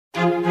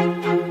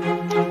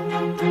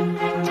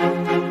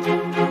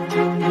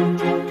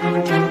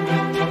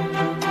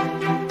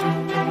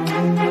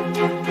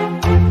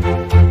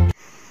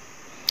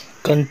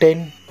Contain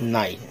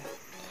 9.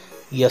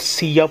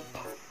 SCF,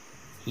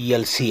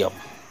 LCM.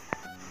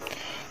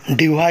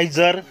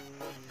 Divisor,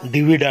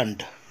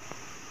 dividend.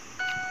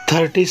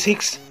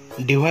 36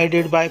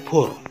 divided by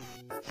 4.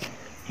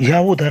 ह्या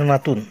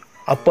उदाहरणातून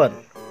आपण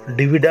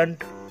डिव्हिडंड,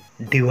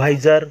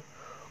 डिव्हायझर,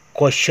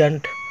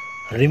 क्वोशंट,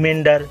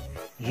 रिमाइंडर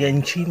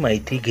यांची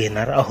माहिती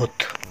घेणार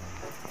आहोत.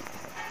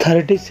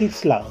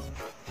 36 ला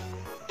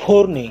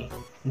 4 ने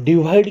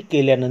डिव्हाइड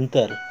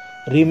केल्यानंतर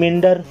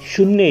रिमाइंडर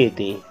 0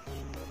 येते,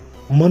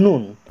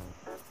 म्हणून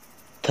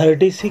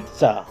 36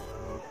 चा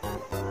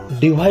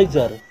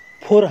डिव्हायझर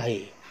 4 आहे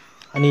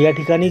आणि या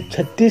ठिकाणी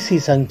 36 ही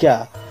संख्या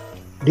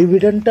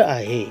डिव्हिडंड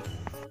आहे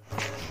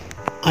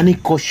आणि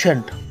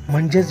क्वोशंट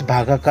म्हणजेच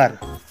भागाकार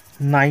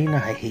 9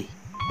 आहे.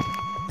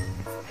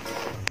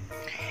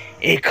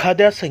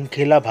 एखाद्या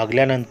संख्येला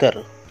भागल्यानंतर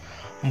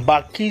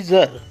बाकी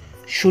जर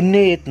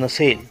 0 येत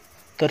नसेल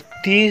तर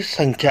ती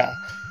संख्या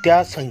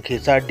त्या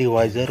संख्येचा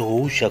डिव्हायझर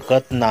होऊ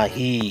शकत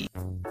नाही.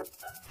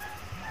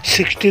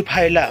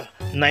 65 ला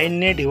 9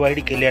 ने डिवाइड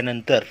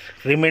केल्यानंतर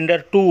रिमाइंडर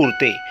 2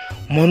 उरते,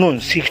 म्हणून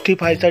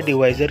 65 चा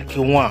डिव्हायझर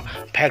किंवा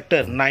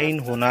फॅक्टर 9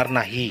 होणार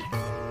नाही.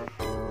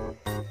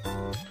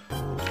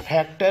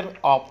 Factor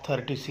of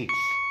 36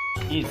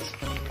 is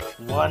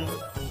 1,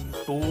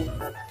 2,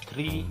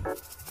 3,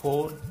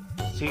 4,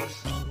 6,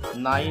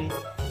 9,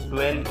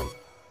 12,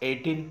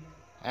 18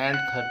 and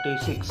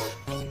 36.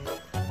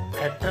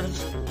 Factors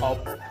of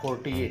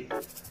 48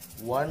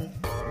 1,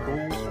 2,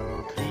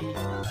 3,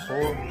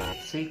 4,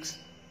 6,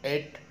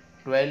 8,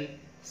 12,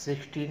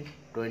 16,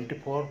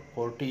 24,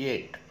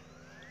 48.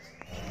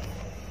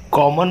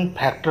 Common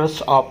factors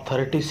of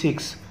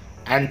 36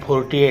 and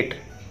 48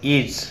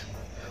 is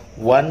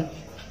 1,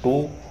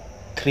 2,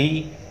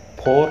 3,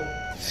 4,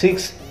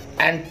 6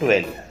 and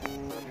 12.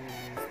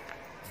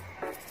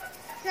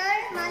 Sir,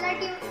 मला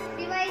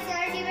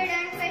divisor,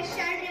 dividend,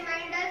 quotient,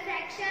 reminder,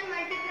 fraction,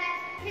 multiply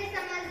हे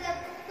समजलं,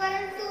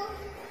 परंतु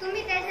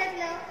तुम्ही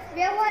त्याच्यातलं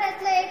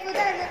व्यवहारातलं एक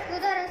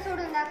उदाहरण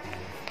सोडून दाखवा.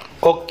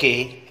 ओके,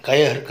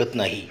 काही हरकत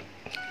नाही.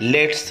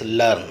 Let's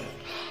learn.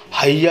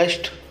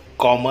 Highest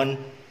common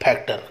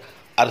factor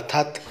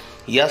अर्थात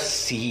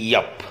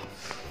SCF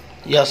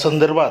या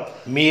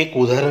संदर्भात मी एक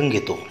उदाहरण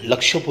घेतो,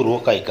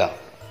 लक्षपूर्वक ऐका.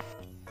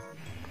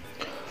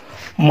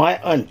 माय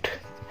aunt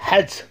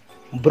has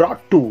brought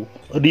 2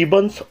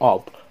 ribbons of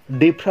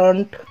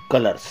different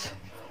colors,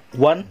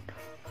 one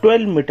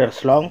 12 meters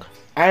long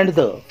and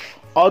the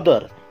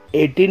other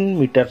 18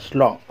 meters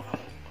long.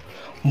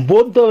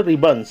 Both the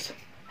ribbons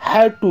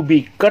have to be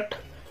cut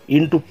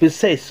into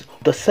pieces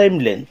the same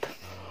length.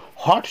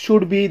 What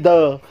should be the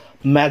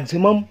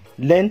maximum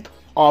length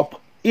of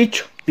each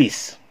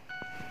piece?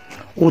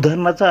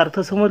 उदाहरणाचा अर्थ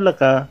समजला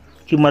का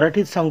की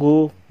मराठीत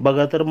सांगू?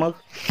 बघा तर मग.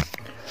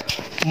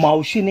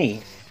 मावशीने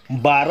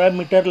 12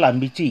 मीटर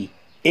लांबीची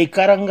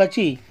एका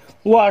रंगाची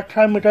व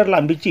 18 मीटर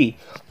लांबीची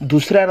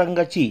दुसऱ्या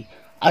रंगाची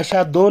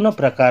अशा 2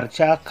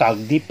 प्रकारच्या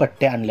कागदी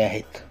पट्ट्या आणल्या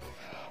आहेत.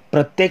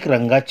 प्रत्येक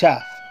रंगाच्या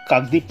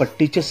कागदी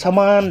पट्टीचे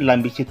समान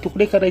लांबीचे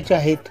तुकडे करायचे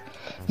आहेत.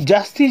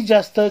 जास्तीत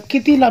जास्त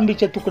किती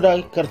लांबीचे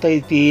तुकडे करता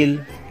येतील?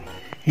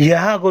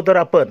 या अगोदर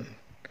आपण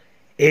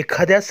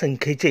एखाद्या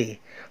संख्येचे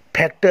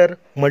फॅक्टर,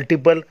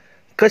 मल्टिपल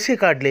कसे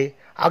काढले,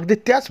 अगदी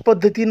त्याच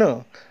पद्धतीनं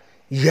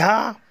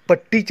ह्या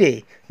पट्टीचे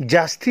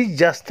जास्तीत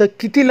जास्त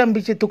किती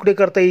लांबीचे तुकडे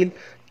करता येईल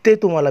ते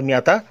तुम्हाला मी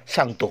आता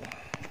सांगतो.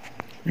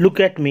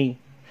 Look at me.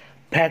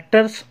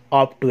 Factors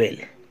of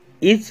 12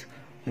 is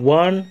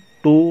 1,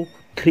 2,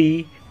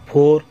 3,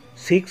 4,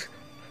 6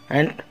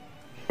 and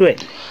 12.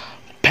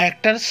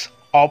 Factors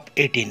of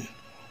 18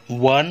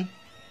 1,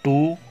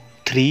 2,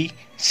 3,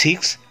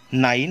 6,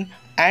 9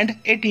 and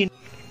 18.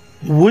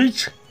 Which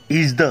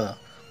is the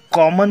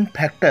common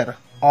factor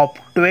of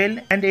 12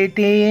 and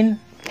 18?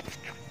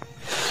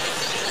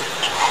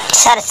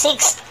 Sir,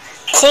 6.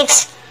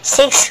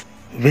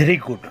 Very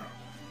good.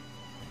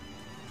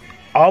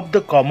 Of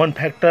the common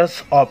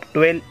factors of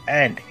 12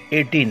 and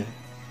 18,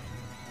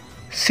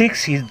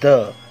 6 is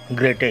the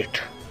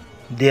greatest.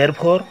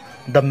 Therefore,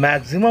 the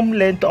maximum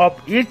length of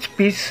each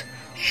piece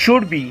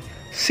should be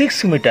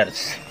 6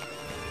 meters.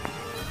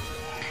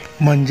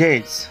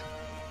 म्हणजेच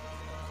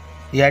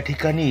या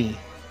ठिकाणी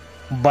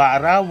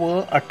 12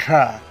 व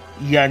 18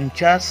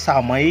 यांच्या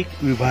सामायिक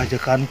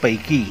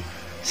विभाजकांपैकी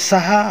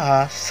 6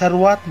 हा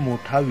सर्वात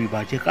मोठा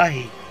विभाजक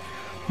आहे,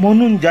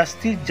 म्हणून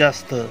जास्तीत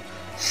जास्त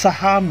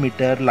 6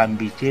 मीटर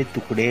लांबीचे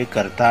तुकडे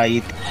करता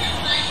येतील.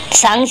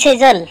 सांग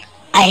शेजल,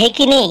 आहे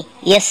की नाही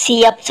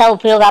SCF चा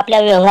उपयोग आपल्या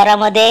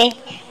व्यवहारामध्ये?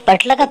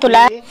 पटलं का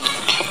तुला?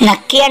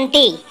 नक्की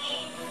आंटी,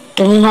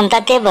 तुम्ही म्हणता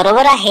ते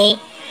बरोबर आहे.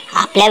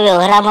 आपल्या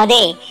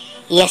व्यवहारामध्ये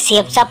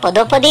SCF चा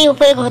पदोपदी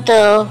उपयोग होतो.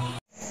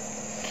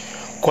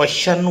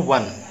 Question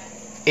 1.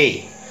 A.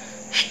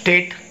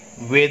 State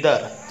whether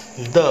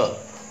the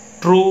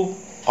true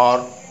or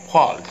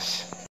false.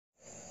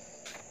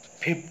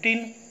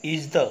 15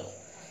 is the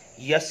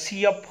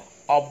SCF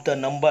of the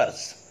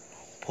numbers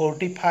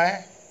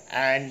 45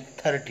 and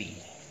 30.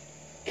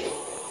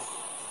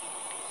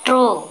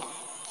 True,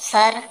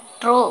 sir.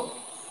 True.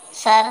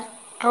 Sir,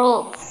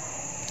 true.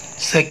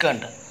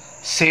 Second,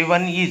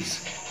 7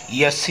 is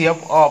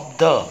SCF of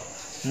the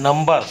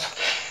numbers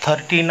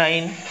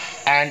 39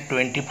 and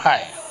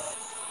 25.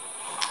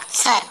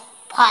 Sir,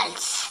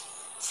 false.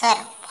 Sir,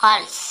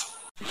 false.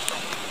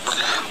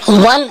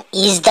 1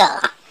 is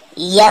the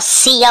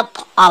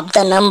SCF of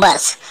the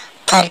numbers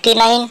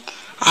 39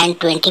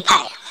 and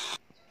 25.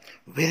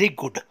 Very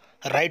good.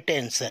 Right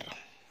answer.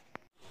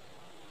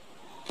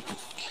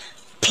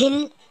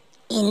 Fill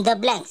in the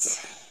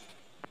blanks.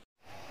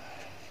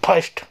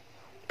 First,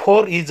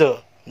 4 is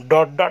a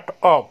dot dot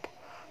of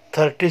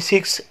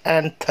 36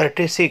 and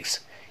 36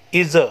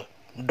 is a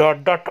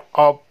dot dot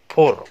of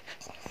 4.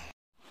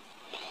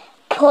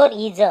 4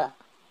 is a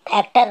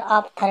factor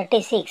of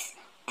 36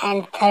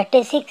 and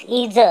 36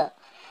 is a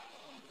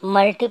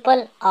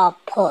multiple of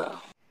 4.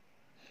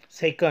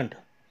 Second,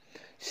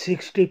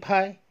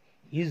 65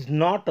 is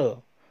not a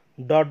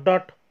dot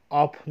dot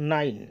of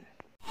 9.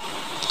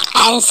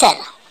 Answer: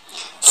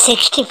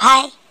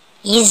 65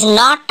 is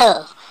not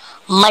a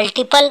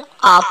multiple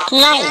of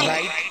 9.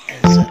 Right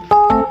answer.